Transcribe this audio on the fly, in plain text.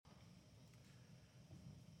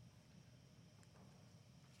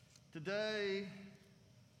Today,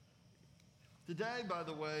 by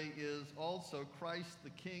the way, is also Christ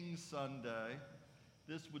the King Sunday.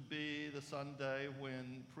 This would be the Sunday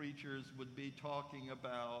when preachers would be talking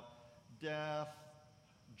about death,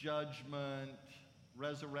 judgment,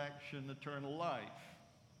 resurrection, eternal life.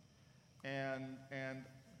 And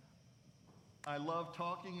I love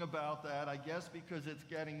talking about that, I guess because it's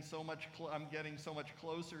getting so much I'm getting so much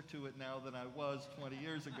closer to it now than I was 20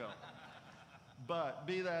 years ago. But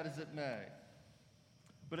be that as it may.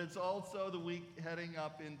 But it's also the week heading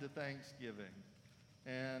up into Thanksgiving.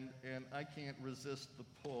 And I can't resist the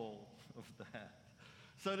pull of that.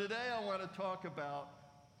 So today I want to talk about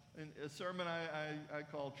a sermon I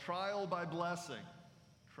call Trial by Blessing.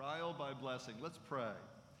 Trial by Blessing. Let's pray.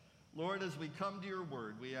 Lord, as we come to your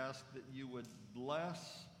word, we ask that you would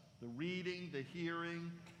bless the reading, the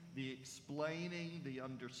hearing, the explaining, the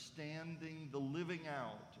understanding, the living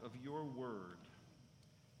out of your word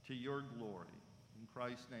to your glory. In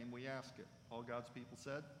Christ's name we ask it. All God's people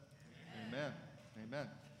said? Amen. Amen.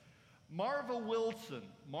 Marva Wilson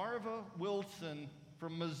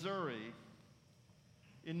from Missouri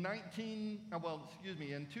in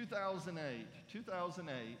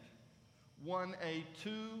 2008 won a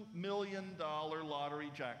 $2 million lottery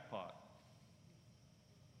jackpot.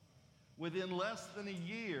 Within less than a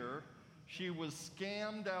year, she was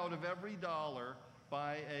scammed out of every dollar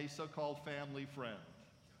by a so-called family friend.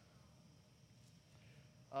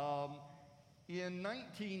 In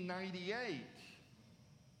 1998,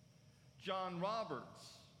 John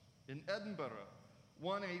Roberts in Edinburgh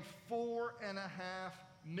won a $4.5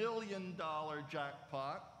 million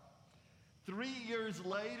jackpot. 3 years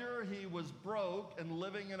later, he was broke and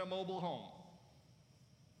living in a mobile home.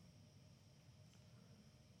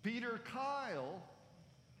 Peter Kyle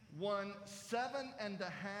won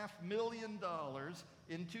 $7.5 million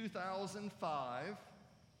in 2005,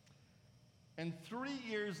 and 3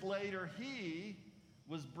 years later, he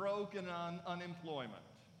was broke and on unemployment.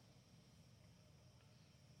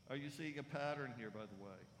 Are you seeing a pattern here, by the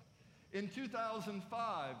way? In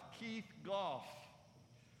 2005, Keith Goff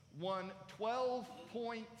won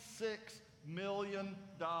 $12.6 million.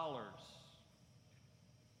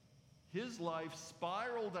 His life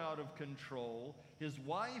spiraled out of control. His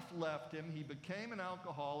wife left him. He became an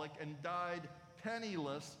alcoholic and died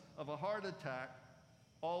penniless of a heart attack,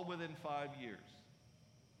 all within 5 years.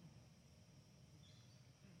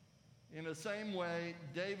 In the same way,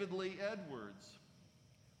 David Lee Edwards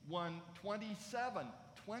won $27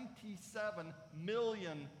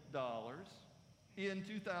 million in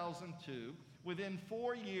 2002. Within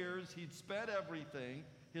 4 years, he'd spent everything.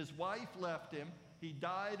 His wife left him. He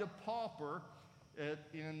died a pauper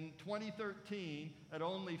in 2013 at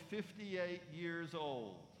only 58 years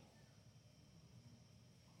old.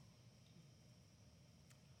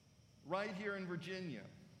 Right here in Virginia,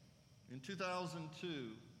 in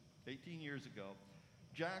 2002, 18 years ago,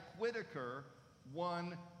 Jack Whitaker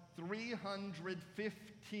won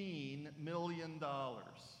 $315 million.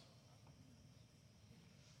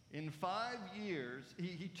 In 5 years,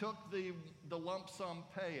 he took the lump sum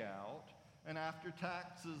payout, and after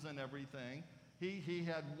taxes and everything, he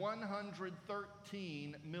had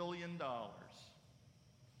 $113 million.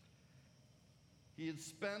 He had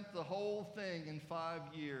spent the whole thing in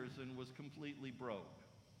 5 years and was completely broke.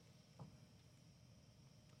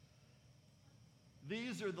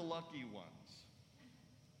 These are the lucky ones.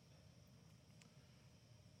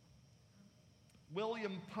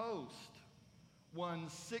 William Post won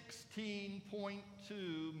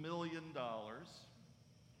 $16.2 million,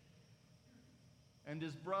 and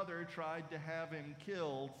his brother tried to have him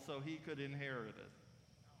killed so he could inherit it.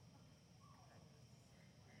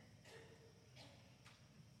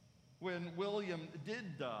 When William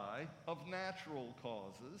did die of natural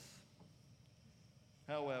causes,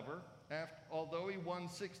 however, although he won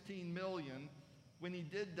 $16 million, when he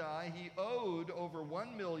did die, he owed over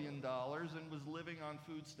 $1 million and was living on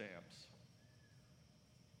food stamps.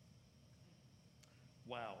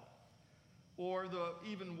 Wow. Or the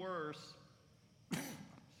even worse,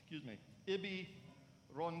 Ibi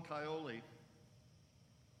Roncaioli.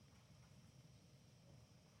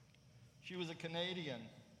 She was a Canadian.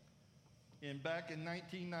 Back in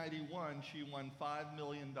 1991, she won $5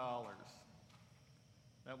 million.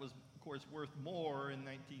 That was, of course, worth more in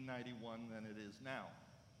 1991 than it is now.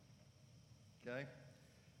 Okay?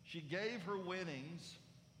 She gave her winnings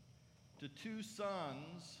to 2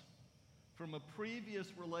 sons from a previous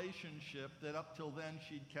relationship that up till then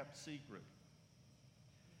she'd kept secret.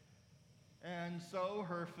 And so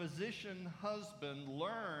her physician husband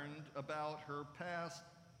learned about her past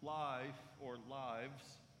life or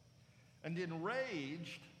lives, and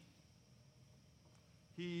enraged,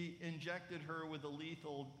 he injected her with a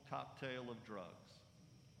lethal cocktail of drugs.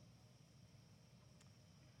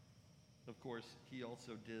 Of course, he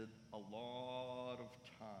also did a lot of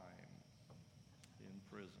time in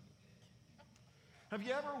prison. Have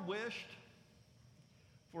you ever wished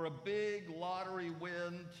for a big lottery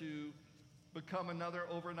win to become another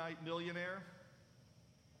overnight millionaire?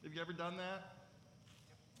 Have you ever done that?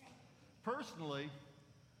 Personally,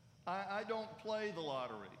 I don't play the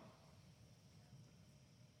lottery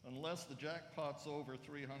unless the jackpot's over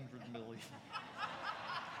 300 million.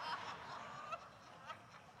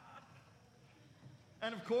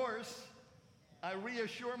 And of course, I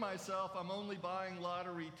reassure myself I'm only buying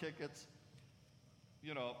lottery tickets,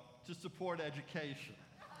 to support education.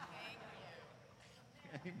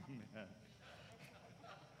 Amen.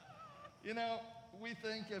 We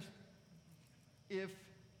think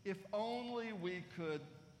if only we could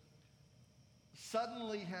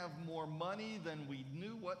suddenly have more money than we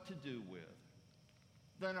knew what to do with,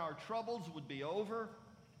 then our troubles would be over.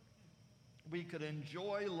 We could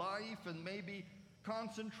enjoy life and maybe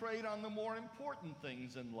concentrate on the more important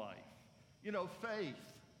things in life.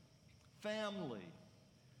 Faith, family,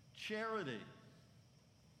 charity,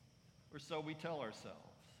 or so we tell ourselves.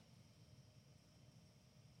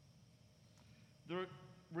 The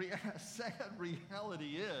sad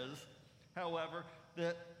reality is, however,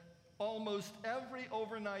 that almost every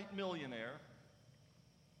overnight millionaire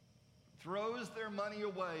throws their money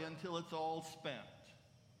away until it's all spent.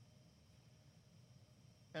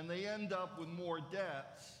 And they end up with more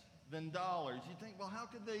debts than dollars. You think, well, how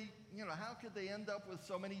could they end up with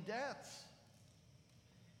so many debts?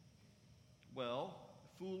 Well,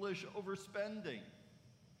 foolish overspending.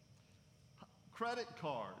 Credit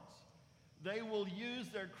cards. They will use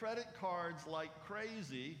their credit cards like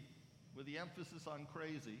crazy, with the emphasis on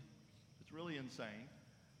crazy. It's really insane.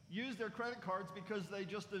 Use their credit cards because they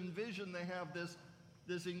just envision they have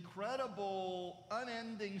this incredible,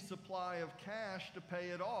 unending supply of cash to pay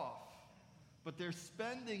it off. But they're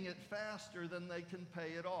spending it faster than they can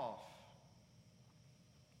pay it off.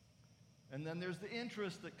 And then there's the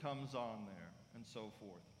interest that comes on there, and so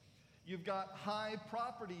forth. You've got high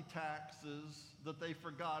property taxes that they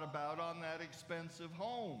forgot about on that expensive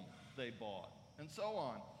home they bought, and so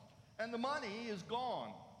on. And the money is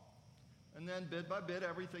gone. And then bit by bit,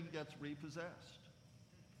 everything gets repossessed.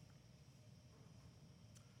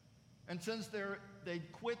 And since they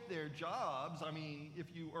quit their jobs, if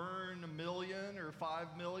you earn $1 million or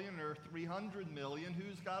 $5 million or $300 million,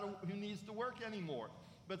 who needs to work anymore?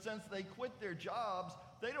 But since they quit their jobs,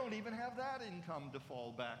 they don't even have that income to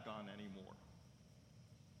fall back on anymore.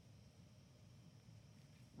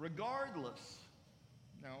 Regardless,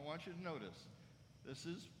 now I want you to notice, this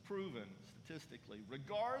is proven statistically,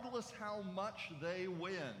 regardless how much they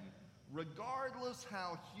win, regardless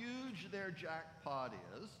how huge their jackpot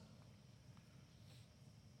is,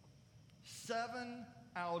 7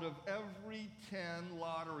 out of every 10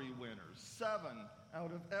 lottery winners, 7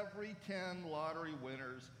 out of every 10 lottery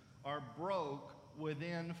winners are broke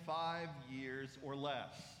within 5 years or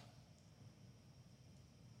less.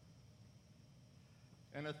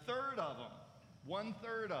 And a third of them,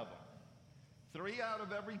 1/3 of them, 3 out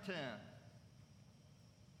of every 10,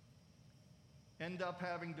 end up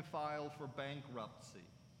having to file for bankruptcy.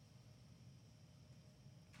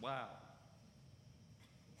 Wow.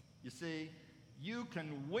 You see, you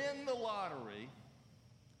can win the lottery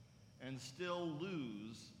and still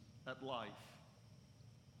lose at life.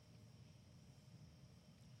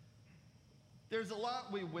 There's a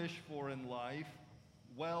lot we wish for in life: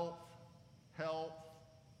 wealth, health,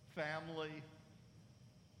 family.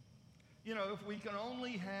 If we can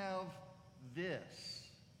only have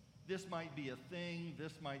this might be a thing,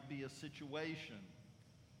 this might be a situation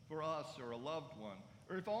for us or a loved one,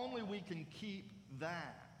 or if only we can keep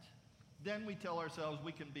that, then we tell ourselves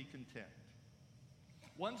we can be content.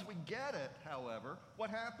 Once we get it, however, what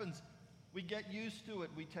happens? We get used to it,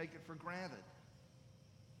 we take it for granted.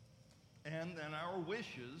 And then our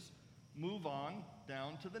wishes move on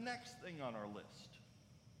down to the next thing on our list.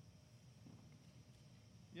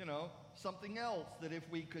 Something else that if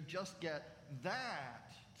we could just get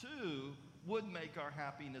that too, would make our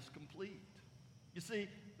happiness complete. You see,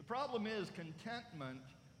 the problem is contentment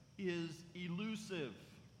is elusive.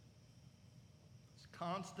 It's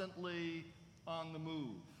constantly on the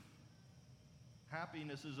move.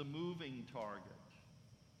 Happiness is a moving target.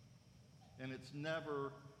 And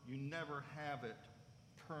you never have it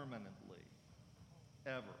permanently,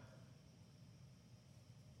 ever.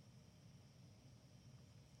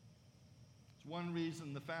 It's one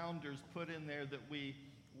reason the founders put in there that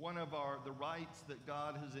the rights that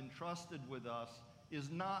God has entrusted with us is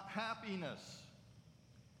not happiness.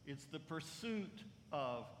 It's the pursuit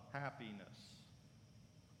of happiness.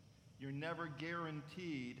 You're never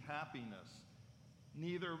guaranteed happiness,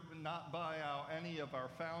 not by any of our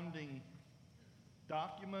founding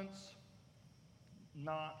documents,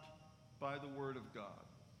 not by the Word of God.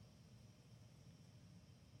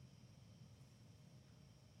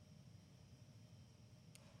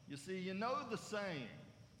 You see, you know the saying,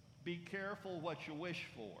 be careful what you wish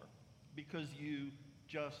for, because you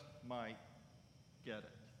just might get it.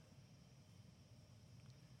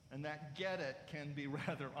 And that get it can be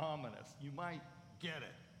rather ominous. You might get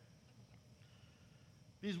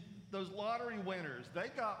it. Those lottery winners, they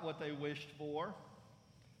got what they wished for,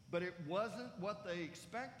 but it wasn't what they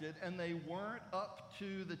expected, and they weren't up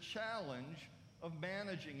to the challenge of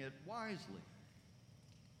managing it wisely.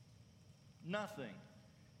 Nothing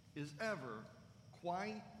is ever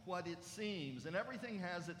quite what it seems, and everything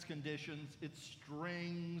has its conditions, its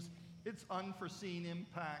strings, its unforeseen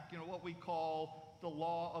impact, what we call the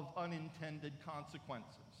law of unintended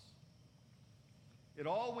consequences. It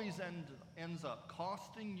always ends up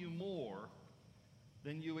costing you more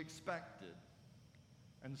than you expected,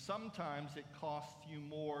 and sometimes it costs you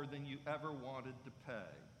more than you ever wanted to pay.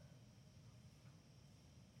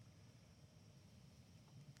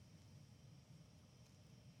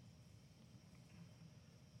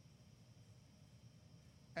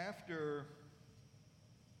 After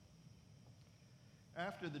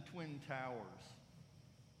the Twin Towers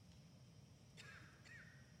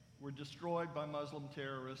were destroyed by Muslim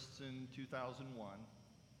terrorists in 2001,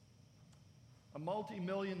 a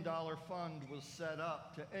multi-million-dollar fund was set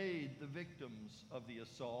up to aid the victims of the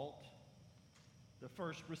assault, the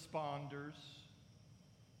first responders,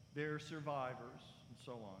 their survivors, and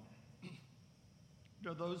so on.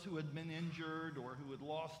 Those who had been injured or who had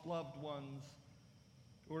lost loved ones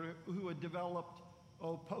or who had developed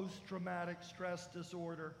post-traumatic stress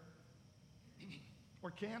disorder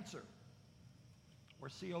or cancer or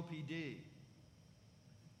COPD.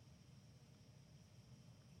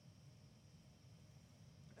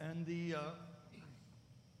 And the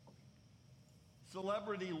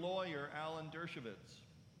celebrity lawyer Alan Dershowitz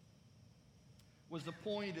was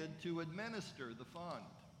appointed to administer the fund.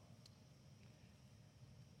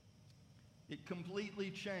 It completely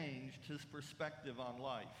changed his perspective on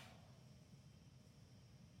life.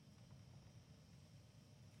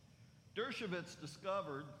 Dershowitz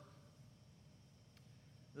discovered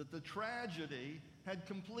that the tragedy had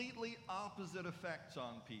completely opposite effects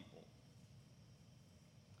on people.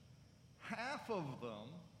 Half of them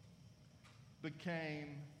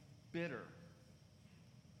became bitter,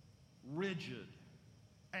 rigid,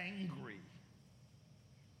 angry.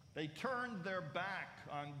 They turned their back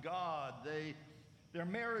on God. Their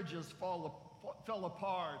marriages fell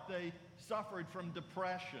apart. They suffered from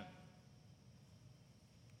depression.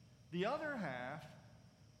 The other half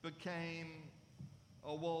became,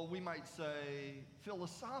 we might say,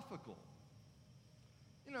 philosophical.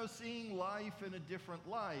 Seeing life in a different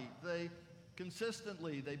light. They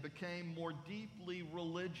became more deeply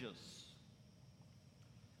religious.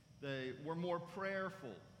 They were more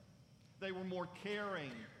prayerful. They were more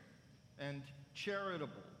caring and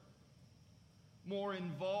charitable, more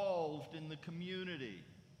involved in the community,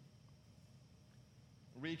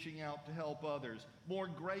 reaching out to help others, more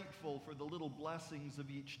grateful for the little blessings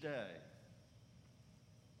of each day.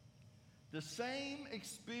 The same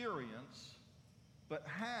experience, but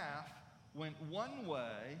half went one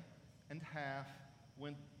way and half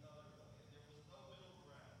went the other way. There was no middle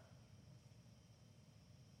ground.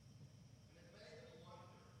 And it made him wonder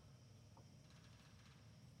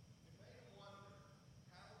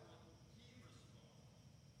how would he respond?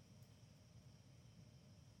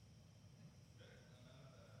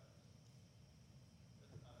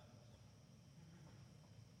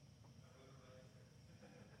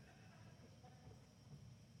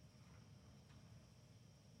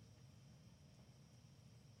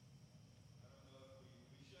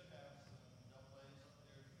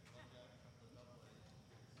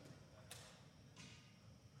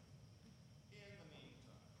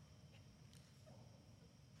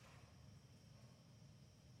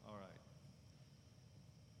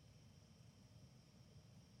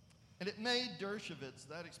 And it made Dershowitz,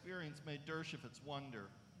 that experience made Dershowitz wonder,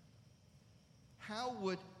 how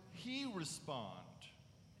would he respond?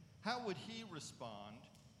 How would he respond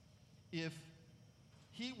if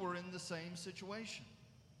he were in the same situation?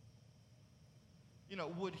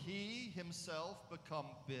 Would he himself become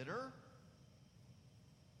bitter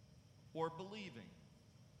or believing?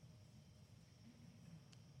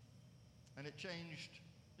 And it changed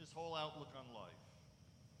his whole outlook on life.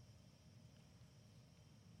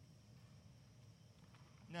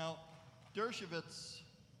 Now, Dershowitz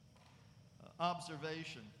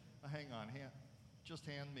observation. Hang on, just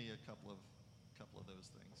hand me a couple of those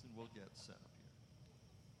things, and we'll get set up here.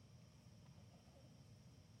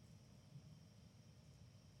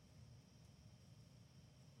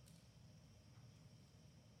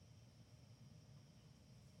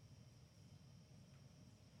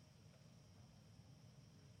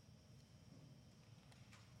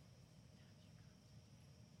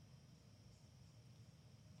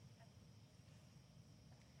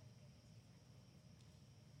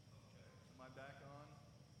 Am I back on?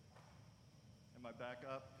 Am I back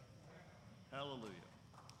up? Hallelujah.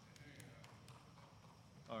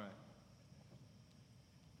 All right.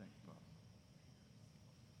 Thank you,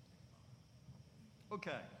 Bob.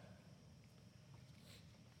 Okay.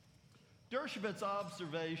 Dershowitz's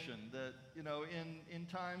observation that, in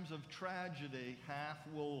times of tragedy, half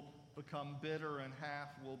will become bitter and half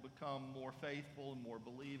will become more faithful and more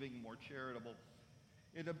believing, more charitable.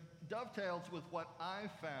 It dovetails with what I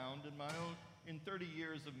found in 30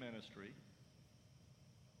 years of ministry.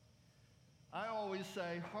 I always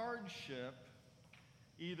say hardship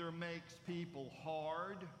either makes people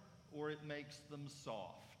hard or it makes them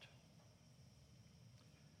soft.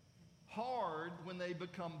 Hard when they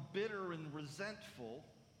become bitter and resentful,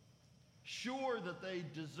 sure that they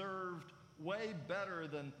deserved way better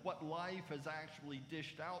than what life has actually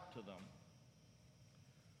dished out to them.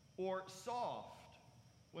 Or soft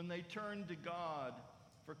when they turn to God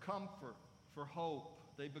for comfort, for hope.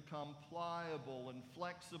 They become pliable and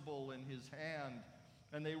flexible in His hand,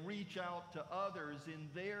 and they reach out to others in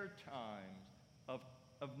their times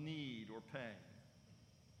of need or pain.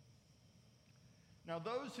 Now,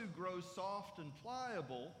 those who grow soft and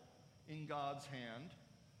pliable in God's hand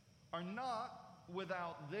are not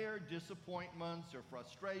without their disappointments or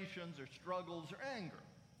frustrations or struggles or anger.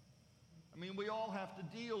 I mean, we all have to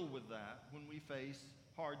deal with that when we face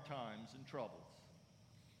hard times and troubles.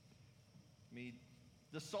 I mean,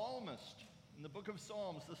 the psalmist, in the book of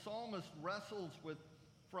Psalms, the psalmist wrestles with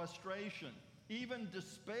frustration, even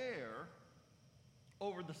despair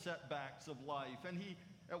over the setbacks of life. And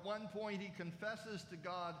at one point, he confesses to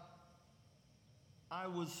God, I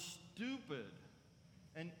was stupid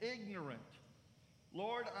and ignorant.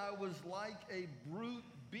 Lord, I was like a brute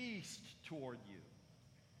beast toward you.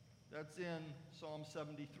 That's in Psalm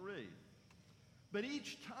 73. But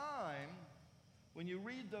each time, when you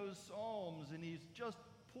read those Psalms and he's just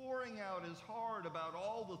pouring out his heart about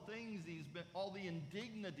all the things all the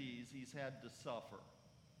indignities he's had to suffer,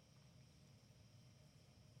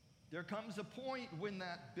 there comes a point when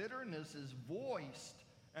that bitterness is voiced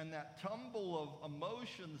and that tumble of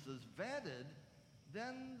emotions is vetted,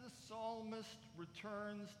 then the psalmist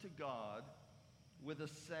returns to God with a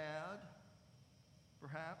sad,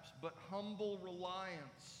 perhaps, but humble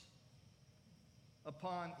reliance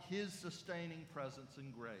upon His sustaining presence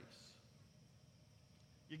and grace.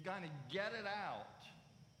 You kind of get it out,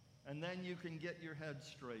 and then you can get your head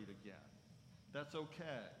straight again. That's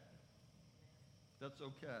okay. That's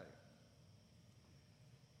okay.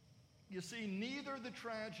 You see, neither the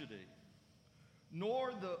tragedy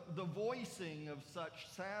nor the voicing of such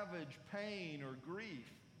savage pain or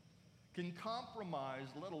grief can compromise,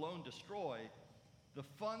 let alone destroy, the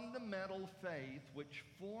fundamental faith which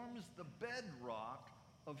forms the bedrock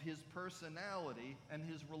of his personality and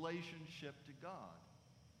his relationship to God.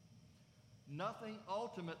 Nothing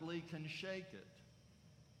ultimately can shake it.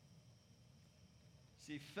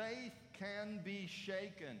 See, faith can be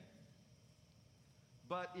shaken,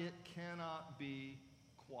 but it cannot be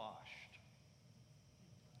quashed.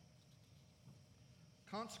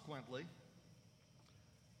 Consequently,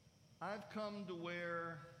 I've come to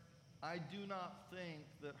where I do not think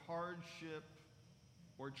that hardship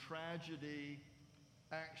or tragedy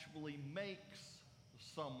actually makes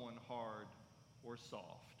someone hard or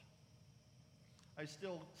soft. I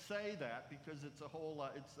still say that because it's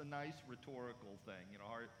a nice rhetorical thing.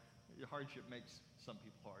 Hardship makes some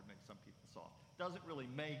people hard, makes some people soft. It doesn't really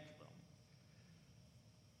make them.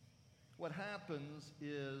 What happens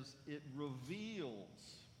is it reveals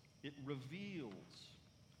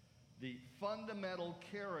the fundamental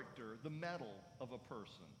character, the mettle of a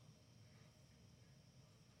person.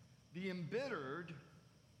 The embittered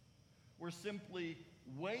were simply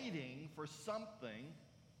waiting for something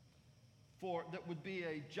that would be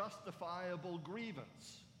a justifiable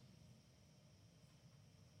grievance,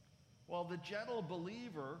 while the gentle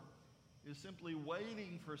believer is simply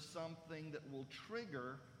waiting for something that will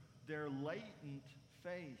trigger their latent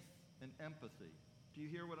faith and empathy. Do you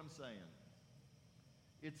hear what I'm saying?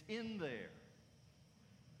 It's in there.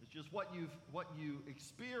 It's just what you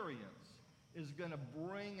experience is going to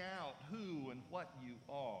bring out who and what you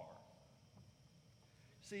are.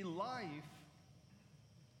 See, life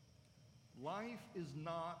is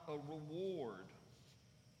not a reward.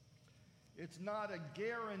 It's not a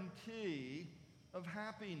guarantee of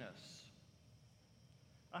happiness.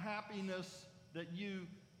 A happiness that you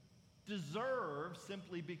deserve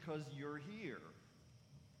simply because you're here.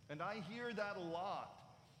 And I hear that a lot.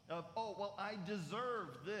 Of, oh, well, I deserve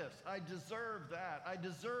this, I deserve that, I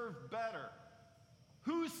deserve better.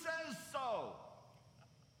 Who says so?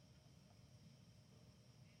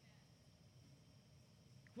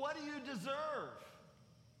 What do you deserve?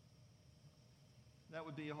 That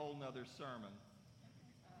would be a whole nother sermon.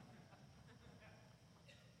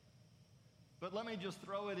 But let me just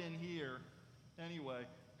throw it in here anyway.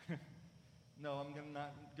 No, I'm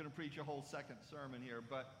not going to preach a whole second sermon here,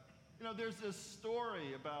 but there's this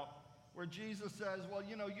story about where Jesus says, well,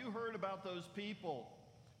 you heard about those people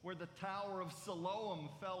where the Tower of Siloam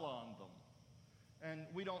fell on them. And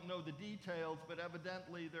we don't know the details, but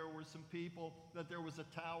evidently there were some people that there was a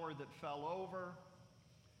tower that fell over,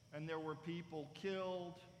 and there were people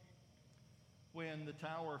killed when the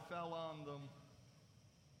tower fell on them.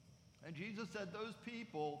 And Jesus said those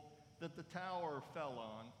people that the tower fell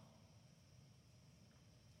on,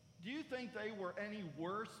 do you think they were any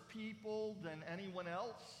worse people than anyone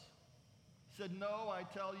else? He said, no, I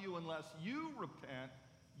tell you, unless you repent,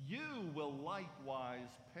 you will likewise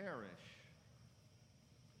perish.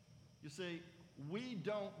 You see, we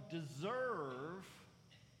don't deserve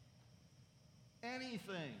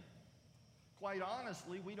anything. Quite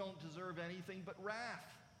honestly, we don't deserve anything but wrath.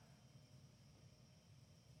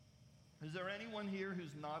 Is there anyone here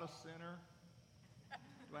who's not a sinner?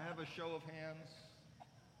 Do I have a show of hands?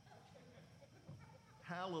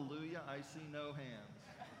 Hallelujah, I see no hands.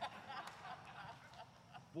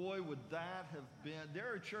 Boy, would that have been.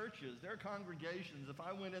 There are churches, there are congregations. If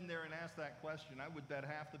I went in there and asked that question, I would bet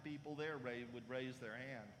half the people there would raise their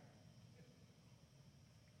hand.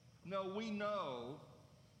 No, we know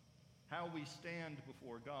how we stand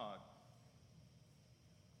before God.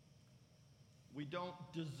 We don't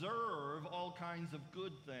deserve all kinds of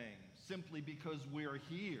good things simply because we're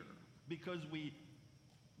here, because we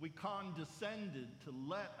condescended to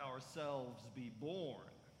let ourselves be born.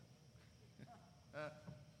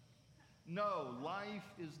 No, life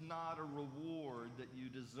is not a reward that you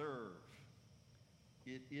deserve.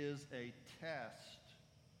 It is a test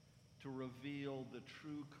to reveal the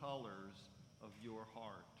true colors of your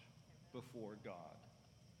heart before God.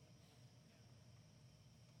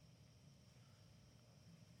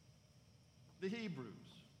 The Hebrews,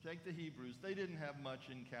 take the Hebrews, they didn't have much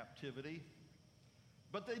in captivity,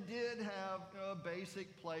 but they did have a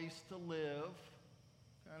basic place to live,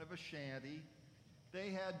 kind of a shanty.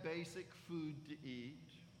 They had basic food to eat,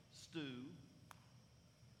 stew.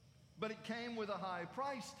 But it came with a high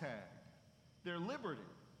price tag, their liberty.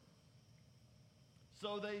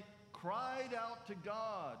 So they cried out to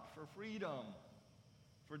God for freedom,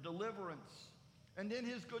 for deliverance. And in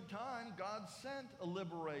his good time, God sent a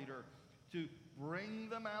liberator to bring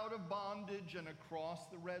them out of bondage and across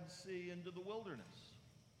the Red Sea into the wilderness.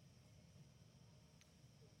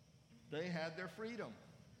 They had their freedom.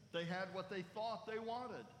 They had what they thought they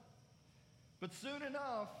wanted. But soon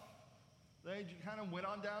enough, they kind of went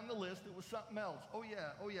on down the list. It was something else. Oh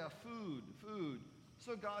yeah, food.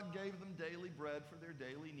 So God gave them daily bread for their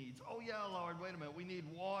daily needs. Oh yeah, Lord, wait a minute, we need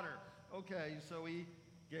water. Okay, so he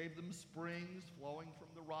gave them springs flowing from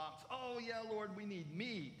the rocks. Oh yeah, Lord, we need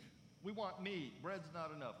meat. We want meat. Bread's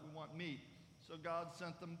not enough. We want meat. So God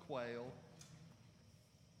sent them quail.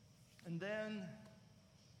 And then,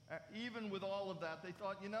 even with all of that, they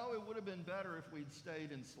thought, it would have been better if we'd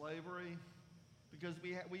stayed in slavery, because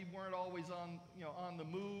we weren't always on the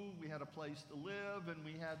move. We had a place to live, and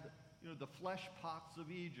we had the flesh pots of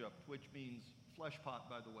Egypt, which means flesh pot,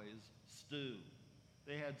 by the way, is stew.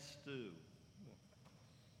 They had stew.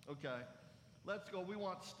 Okay, let's go. We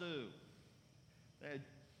want stew.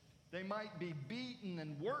 They might be beaten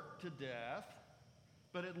and worked to death,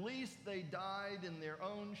 but at least they died in their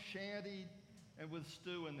own shanty and with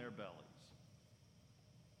stew in their bellies.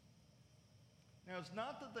 Now, it's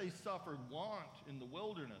not that they suffered want in the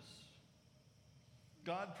wilderness.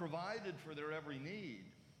 God provided for their every need,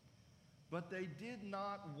 but they did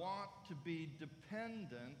not want to be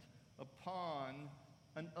dependent upon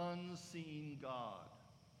an unseen God.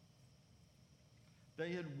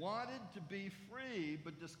 They had wanted to be free,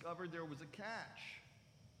 but discovered there was a catch.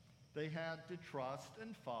 They had to trust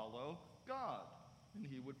and follow God, and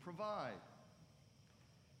he would provide.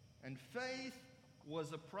 And faith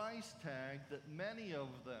was a price tag that many of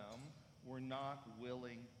them were not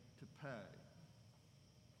willing to pay.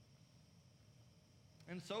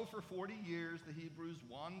 And so for 40 years, the Hebrews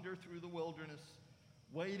wander through the wilderness,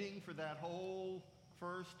 waiting for that whole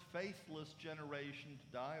first faithless generation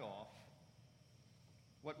to die off.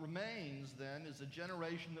 What remains then is a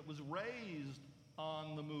generation that was raised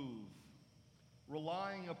on the move,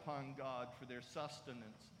 relying upon God for their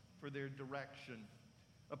sustenance, for their direction,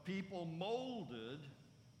 a people molded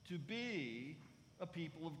to be a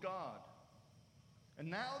people of God. And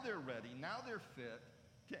now they're ready, now they're fit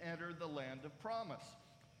to enter the land of promise.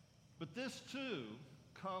 But this too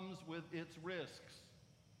comes with its risks.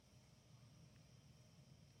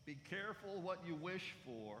 Be careful what you wish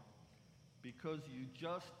for, because you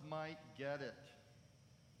just might get it.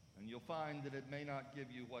 And you'll find that it may not give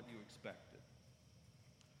you what you expected.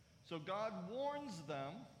 So God warns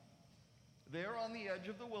them. They're on the edge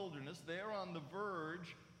of the wilderness. They're on the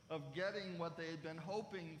verge of getting what they had been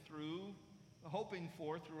hoping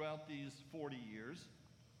for throughout these 40 years.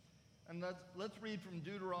 And let's read from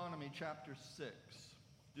Deuteronomy chapter 6.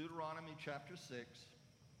 Deuteronomy chapter 6,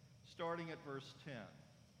 starting at verse 10.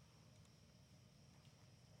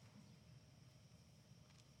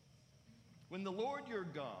 When the Lord your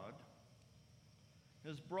God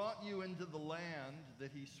has brought you into the land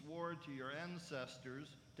that he swore to your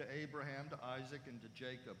ancestors, to Abraham, to Isaac, and to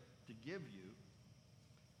Jacob, to give you,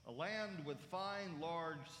 a land with fine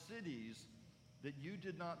large cities that you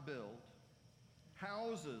did not build,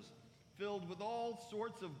 houses filled with all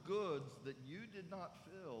sorts of goods that you did not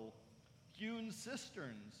fill, hewn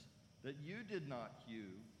cisterns that you did not hew,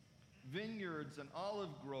 vineyards and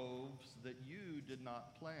olive groves that you did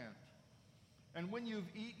not plant. And when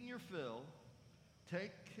you've eaten your fill,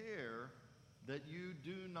 take care that you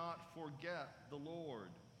do not forget the Lord,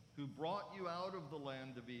 who brought you out of the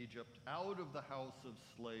land of Egypt, out of the house of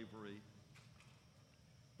slavery.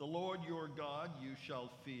 The Lord your God you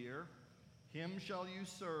shall fear, him shall you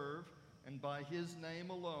serve, and by his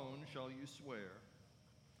name alone shall you swear.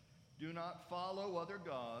 Do not follow other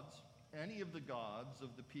gods, any of the gods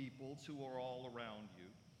of the peoples who are all around you,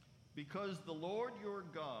 because the Lord your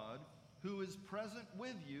God, who is present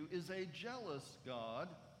with you, is a jealous God.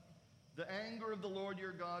 The anger of the Lord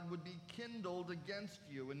your God would be kindled against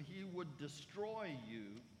you, and he would destroy you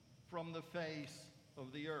from the face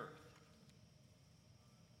of the earth.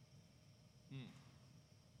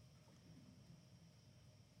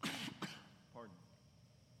 Pardon.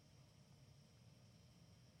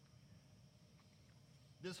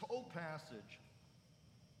 This whole passage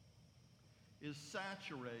is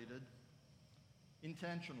saturated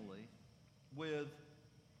intentionally with,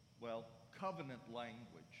 covenant language.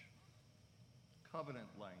 Covenant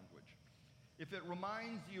language. If it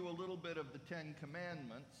reminds you a little bit of the Ten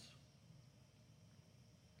Commandments,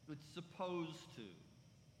 it's supposed to.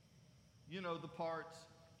 You know the parts,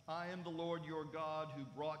 I am the Lord your God who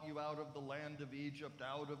brought you out of the land of Egypt,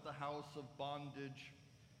 out of the house of bondage.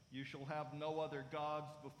 You shall have no other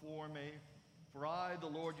gods before me, for I, the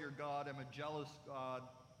Lord your God, am a jealous God,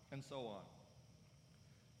 and so on.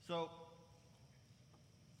 So,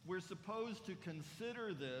 we're supposed to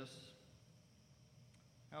consider this,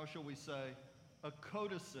 how shall we say, a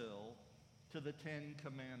codicil to the Ten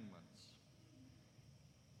Commandments.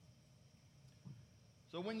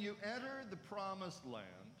 So when you enter the promised land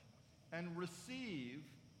and receive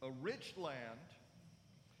a rich land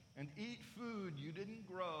and eat food you didn't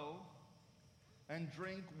grow and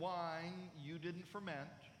drink wine you didn't ferment,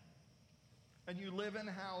 and you live in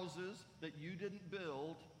houses that you didn't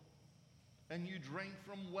build, and you drink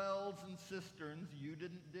from wells and cisterns you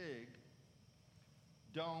didn't dig,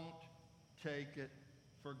 don't take it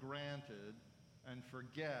for granted and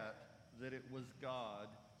forget that it was God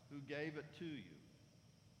who gave it to you.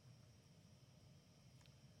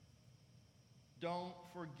 Don't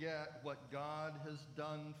forget what God has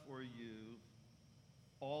done for you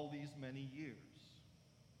all these many years.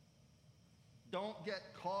 Don't get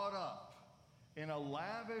caught up in a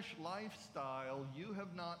lavish lifestyle you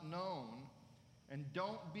have not known, and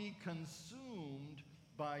don't be consumed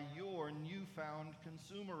by your newfound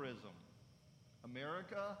consumerism.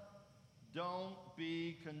 America, don't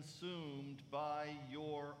be consumed by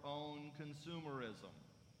your own consumerism.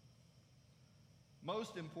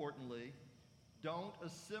 Most importantly, don't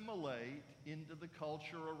assimilate into the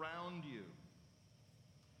culture around you.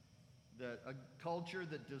 That a culture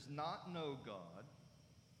that does not know God,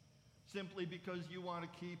 simply because you want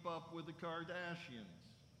to keep up with the Kardashians,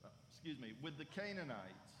 with the Canaanites.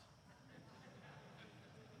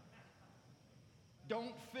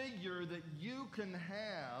 Don't figure that you can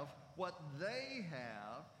have what they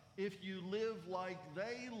have if you live like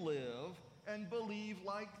they live and believe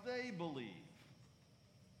like they believe.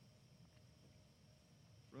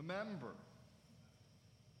 Remember,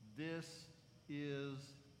 This is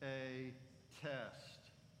a test.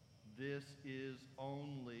 This is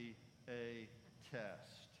only a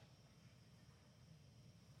test.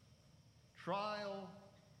 Trial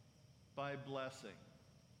by blessing.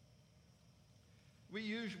 We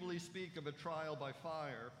usually speak of a trial by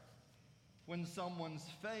fire when someone's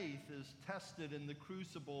faith is tested in the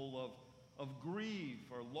crucible of grief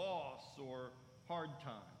or loss or hard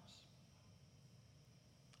times.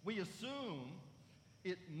 We assume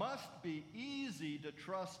it must be easy to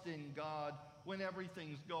trust in God when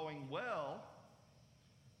everything's going well,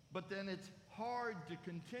 but then it's hard to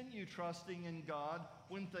continue trusting in God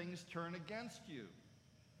when things turn against you,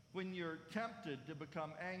 when you're tempted to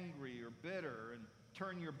become angry or bitter and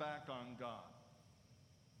turn your back on God.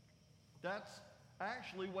 That's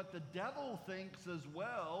actually what the devil thinks as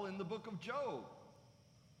well in the book of Job.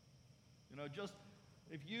 Just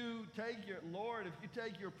if you take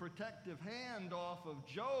your protective hand off of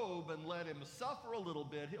Job and let him suffer a little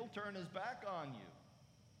bit, he'll turn his back on you.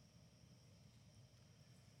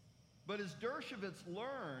 But as Dershowitz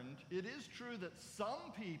learned, it is true that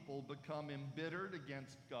some people become embittered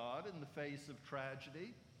against God in the face of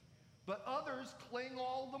tragedy, but others cling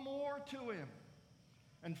all the more to him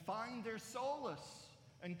and find their solace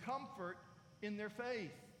and comfort in their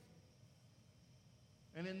faith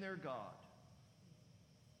and in their God.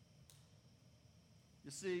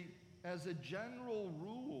 You see, as a general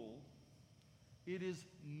rule, it is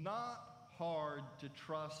not hard to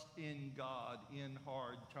trust in God in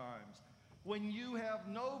hard times. When you have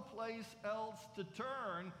no place else to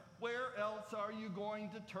turn, where else are you going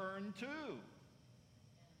to turn to?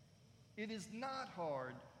 It is not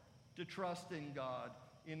hard to trust in God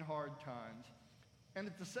in hard times. And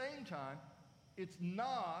at the same time, it's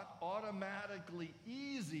not automatically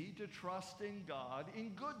easy to trust in God in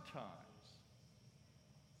good times.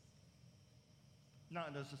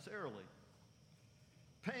 Not necessarily.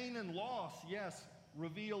 Pain and loss, yes,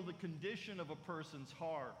 reveal the condition of a person's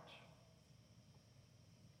heart.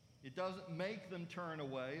 It doesn't make them turn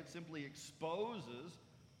away. It simply exposes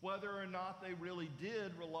whether or not they really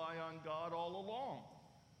did rely on God all along.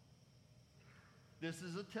 This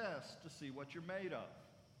is a test to see what you're made of.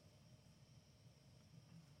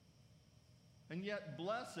 And yet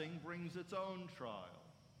blessing brings its own trial.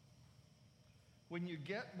 When you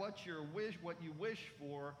get what you wish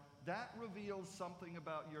for, that reveals something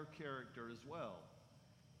about your character as well.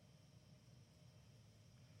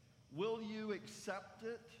 Will you accept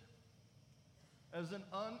it as an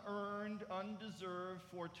unearned, undeserved,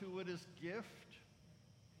 fortuitous gift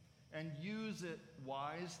and use it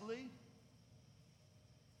wisely?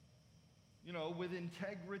 With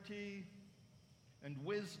integrity and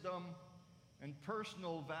wisdom and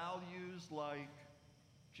personal values like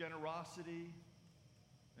generosity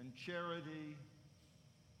and charity,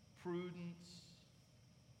 prudence,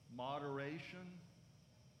 moderation?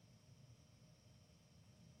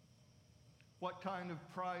 What kind of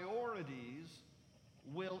priorities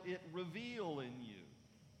will it reveal in you?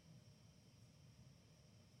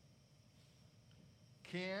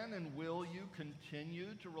 Can and will you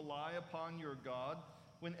continue to rely upon your God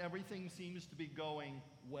when everything seems to be going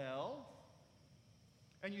well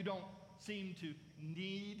and you don't seem to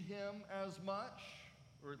need him as much,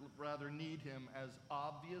 or rather need him as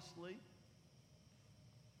obviously?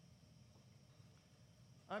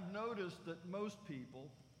 I've noticed that most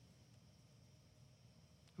people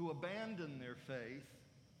who abandon their faith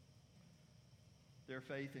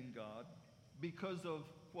in God, because of,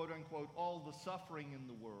 quote unquote, all the suffering in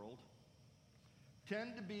the world,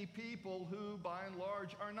 tend to be people who, by and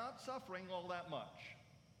large, are not suffering all that much.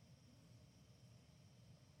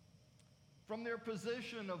 From their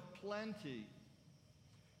position of plenty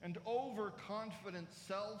and overconfident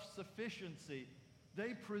self-sufficiency,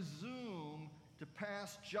 they presume to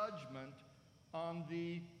pass judgment on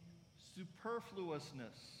the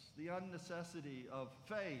superfluousness, the unnecessity of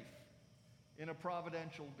faith in a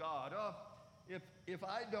providential God. If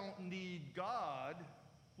I don't need God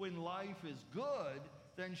when life is good,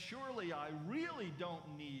 then surely I really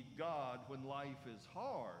don't need God when life is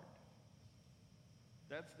hard.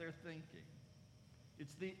 That's their thinking.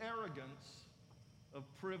 It's the arrogance of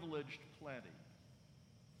privileged plenty.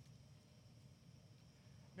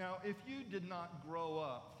 Now, if you did not grow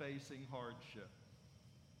up facing hardship,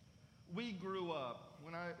 we grew up,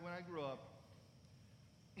 when I grew up,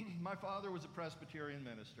 my father was a Presbyterian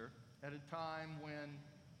minister at a time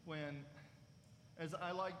when, as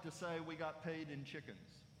I like to say, we got paid in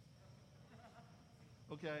chickens.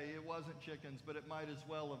 Okay, it wasn't chickens, but it might as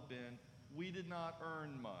well have been. We did not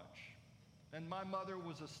earn much. And my mother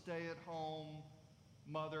was a stay-at-home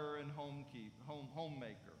mother and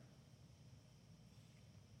homemaker.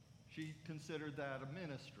 She considered that a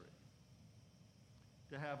ministry,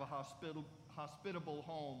 to have a hospitable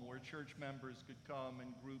home where church members could come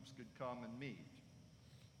and groups could come and meet.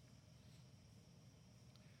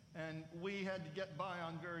 And we had to get by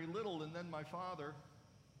on very little, and then my father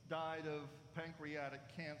died of pancreatic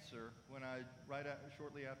cancer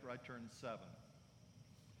shortly after I turned 7.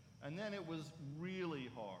 And then it was really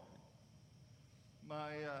hard.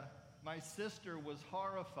 My sister was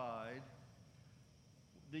horrified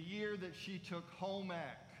the year that she took home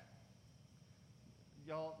ec.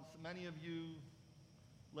 Y'all, many of you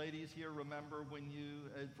ladies here remember when you,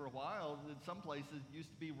 for a while, in some places it used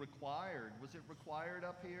to be required. Was it required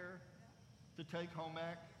up here to take home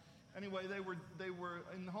ec? Anyway, they were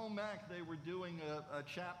in home ec. They were doing a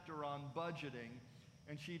chapter on budgeting,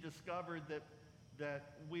 and she discovered that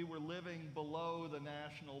we were living below the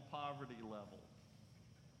national poverty level.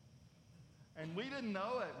 And we didn't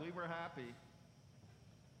know it. We were happy.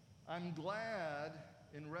 I'm glad,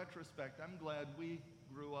 in retrospect, I'm glad we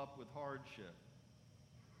grew up with hardship.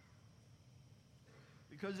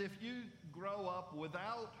 Because if you grow up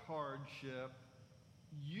without hardship,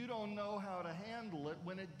 you don't know how to handle it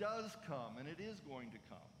when it does come, and it is going to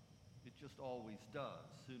come. It just always does,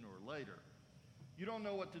 sooner or later. You don't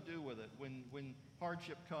know what to do with it when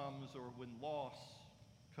hardship comes or when loss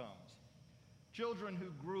comes. Children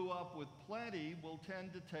who grew up with plenty will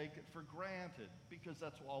tend to take it for granted because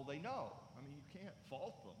that's all they know. I mean, you can't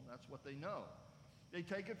fault them. That's what they know. They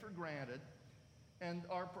take it for granted and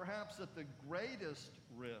are perhaps at the greatest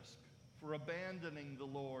risk for abandoning the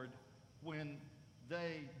Lord when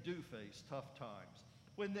they do face tough times,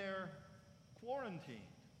 when they're quarantined,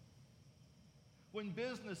 when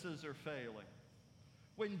businesses are failing,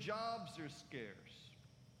 when jobs are scarce,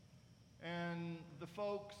 and the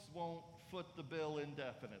folks won't foot the bill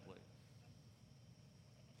indefinitely.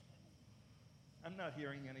 I'm not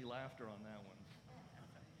hearing any laughter on that one.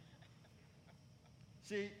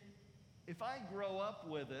 See, if I grow up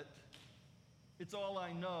with it, it's all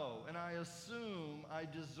I know, and I assume I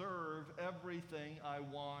deserve everything I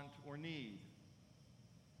want or need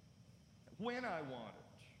when I want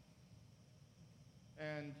it.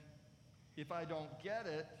 And if I don't get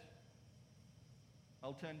it,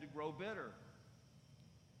 I'll tend to grow bitter.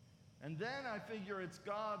 And then I figure it's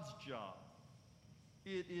God's job.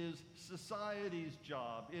 It is society's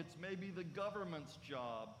job. It's maybe the government's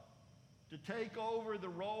job to take over the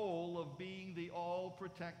role of being the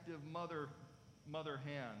all-protective mother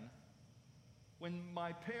hen when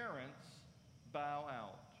my parents bow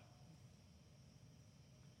out.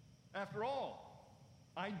 After all,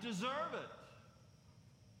 I deserve it.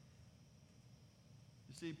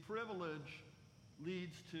 You see, privilege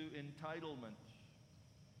leads to entitlement,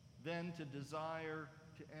 then to desire,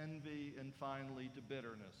 to envy, and finally to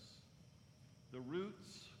bitterness. The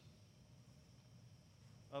roots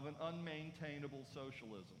of an unmaintainable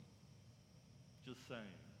socialism. Just saying.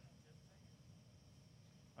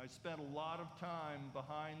 I spent a lot of time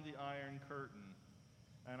behind the Iron Curtain,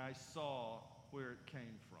 and I saw where it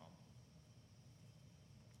came from.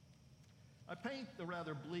 I paint the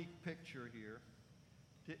rather bleak picture here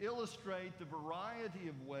to illustrate the variety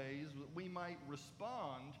of ways that we might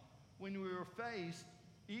respond when we are faced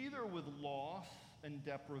either with loss and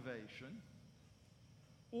deprivation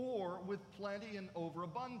or with plenty and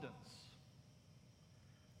overabundance.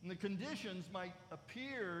 And the conditions might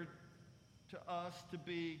appear to us to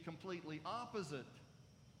be completely opposite,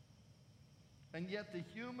 and yet the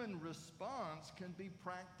human response can be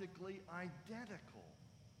practically identical,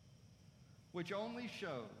 which only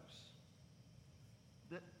shows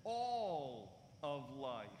that all of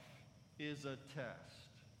life is a test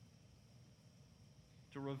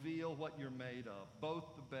to reveal what you're made of, both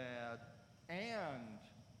the bad and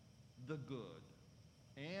the good.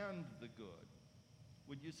 And the good.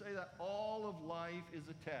 Would you say that? All of life is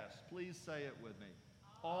a test. Please say it with me.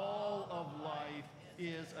 All of life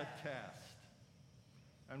is a test.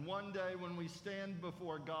 And one day when we stand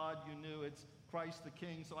before God, you knew it's Christ the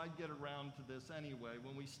King, so I'd get around to this anyway.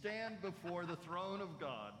 When we stand before the throne of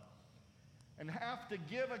God and have to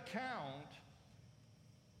give account,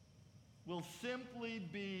 we'll simply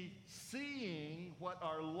be seeing what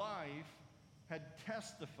our life had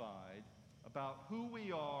testified about who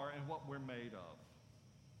we are and what we're made of,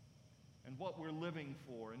 and what we're living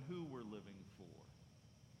for and who we're living for.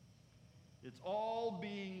 It's all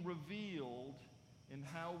being revealed in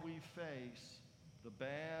how we face the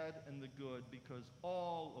bad and the good, because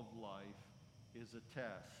all of life is a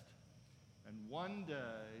test. And one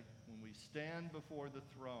day, when we stand before the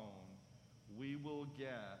throne, we will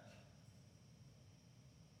get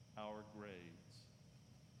our grades.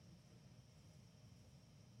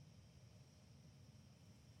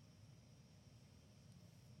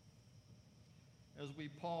 as we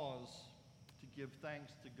pause to give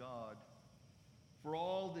thanks to God for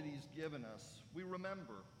all that He's given us, we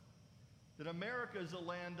remember that America is a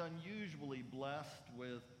land unusually blessed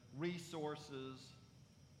with resources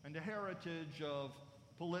and a heritage of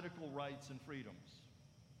political rights and freedoms.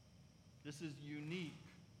 This is unique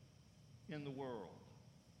in the world.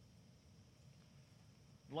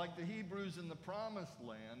 Like the Hebrews in the Promised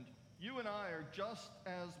Land, you and I are just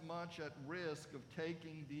as much at risk of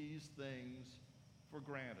taking these things for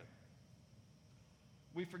granted.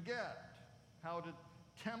 We forget how to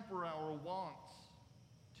temper our wants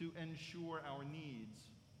to ensure our needs,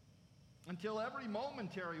 until every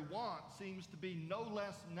momentary want seems to be no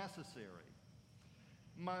less necessary.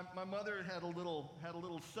 My mother had a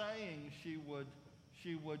little saying she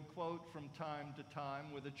would quote from time to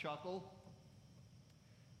time with a chuckle.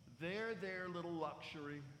 There, little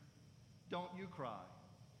luxury, don't you cry.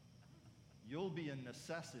 You'll be a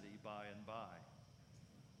necessity by and by.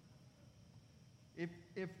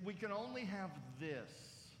 If we can only have this,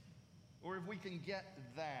 or if we can get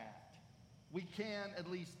that, we can,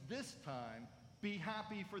 at least this time, be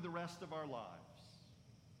happy for the rest of our lives.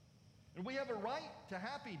 And we have a right to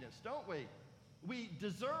happiness, don't we? We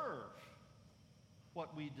deserve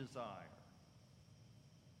what we desire.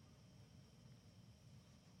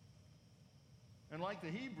 And like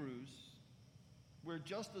the Hebrews, we're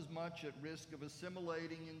just as much at risk of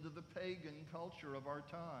assimilating into the pagan culture of our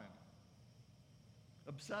time.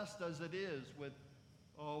 Obsessed as it is with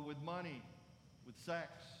money, with sex,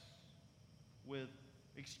 with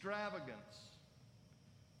extravagance,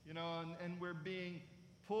 and we're being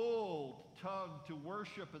tugged to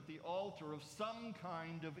worship at the altar of some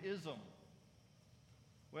kind of ism,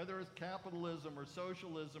 whether it's capitalism or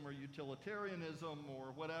socialism or utilitarianism or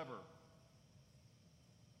whatever.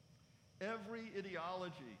 Every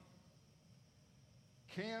ideology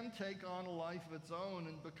can take on a life of its own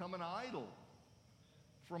and become an idol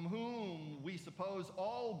from whom we suppose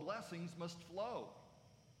all blessings must flow.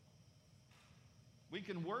 We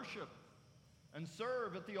can worship and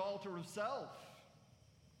serve at the altar of self.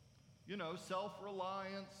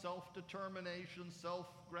 Self-reliance, self-determination,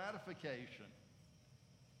 self-gratification.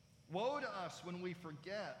 Woe to us when we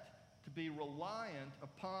forget to be reliant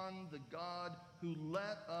upon the God who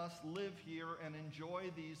let us live here and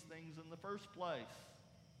enjoy these things in the first place.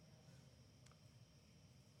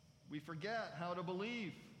 We forget how to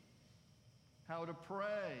believe, how to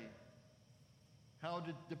pray, how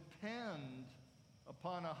to depend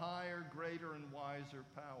upon a higher, greater, and wiser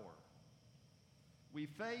power. We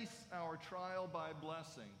face our trial by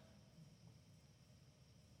blessing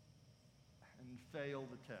and fail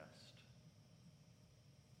the test.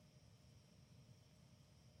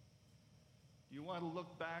 Do you want to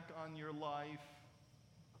look back on your life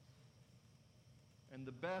and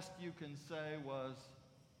the best you can say was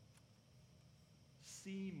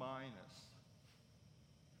C-?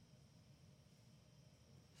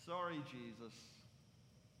 Sorry, Jesus.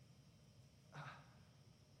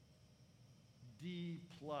 D+.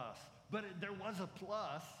 But there was a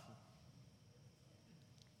plus.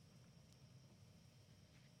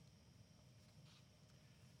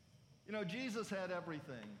 Jesus had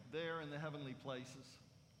everything there in the heavenly places.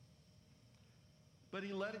 But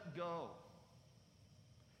he let it go.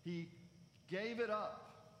 He gave it up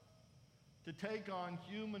to take on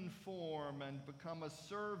human form and become a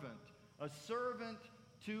servant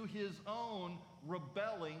to his own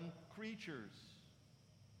rebelling creatures.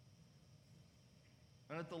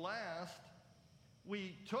 And at the last,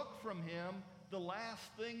 we took from him the last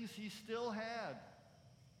things he still had.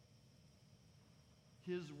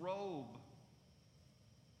 His robe,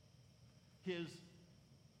 his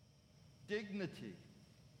dignity,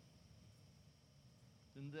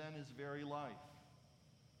 and then his very life.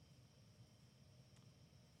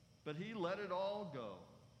 But he let it all go.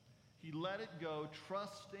 He let it go,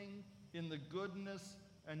 trusting in the goodness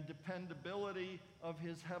and dependability of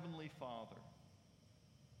his heavenly Father.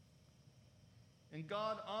 And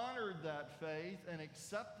God honored that faith and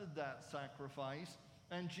accepted that sacrifice,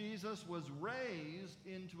 and Jesus was raised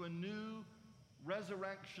into a new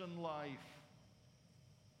resurrection life,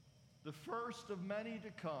 the first of many to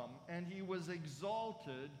come, and he was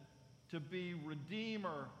exalted to be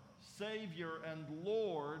Redeemer, Savior, and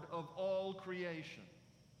Lord of all creation.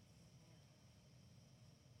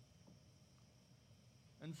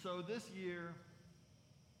 And so this year,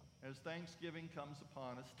 as Thanksgiving comes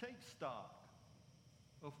upon us, take stock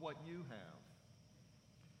of what you have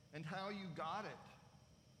and how you got it.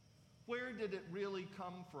 Where did it really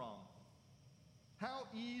come from? How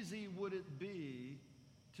easy would it be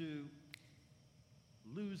to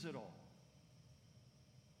lose it all?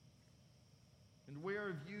 And where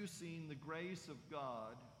have you seen the grace of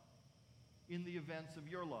God in the events of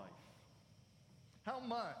your life? How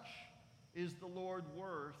much is the Lord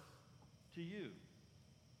worth to you?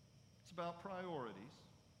 It's about priorities.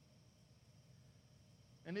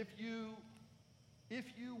 And if you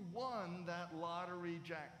won that lottery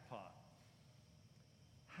jackpot,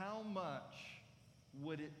 how much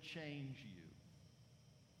would it change you?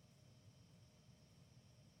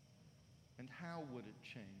 And how would it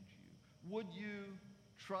change you? Would you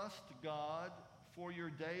trust God for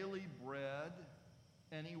your daily bread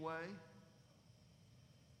anyway?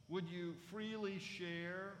 Would you freely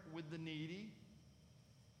share with the needy?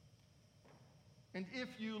 And if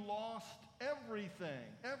you lost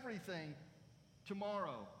everything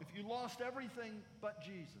tomorrow, if you lost everything but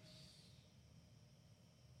Jesus,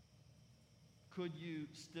 could you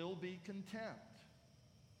still be content?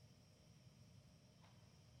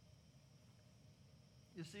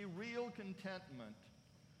 You see, real contentment,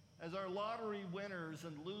 as our lottery winners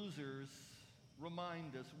and losers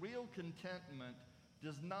remind us, real contentment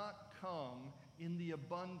does not come in the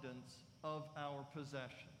abundance of our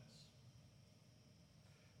possessions,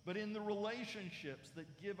 but in the relationships that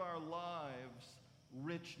give our lives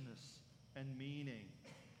richness and meaning,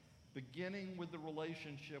 beginning with the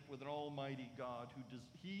relationship with an almighty God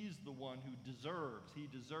He's the one who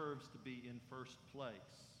deserves to be in first place.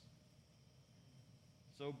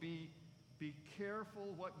 So be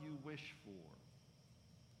careful what you wish for,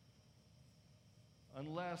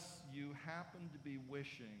 unless you happen to be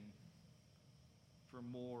wishing for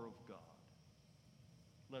more of God.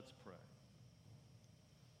 Let's pray.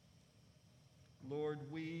 Lord,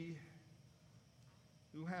 we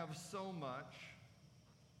who have so much,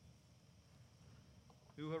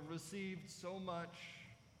 who have received so much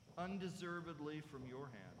undeservedly from your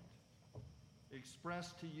hand,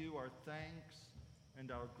 express to you our thanks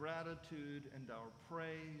and our gratitude and our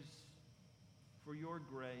praise for your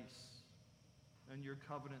grace and your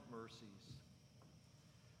covenant mercies.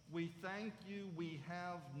 We thank you we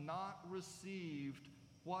have not received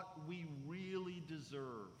what we really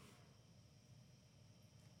deserve.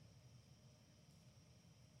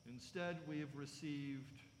 Instead, we have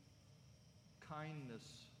received kindness,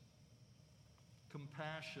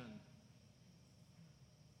 compassion,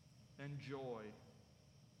 and joy,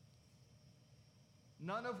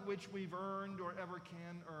 none of which we've earned or ever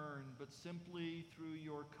can earn, but simply through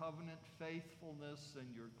your covenant faithfulness and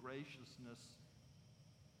your graciousness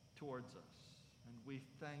towards us. And we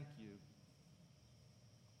thank you.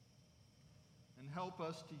 And help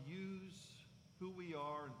us to use who we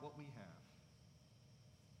are and what we have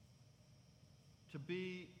to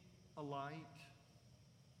be a light,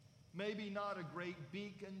 maybe not a great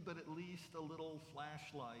beacon, but at least a little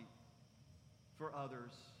flashlight for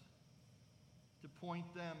others, to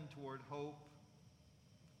point them toward hope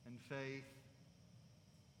and faith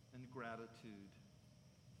and gratitude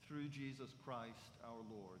through Jesus Christ our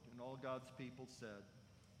Lord. And all God's people said,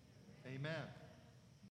 Amen.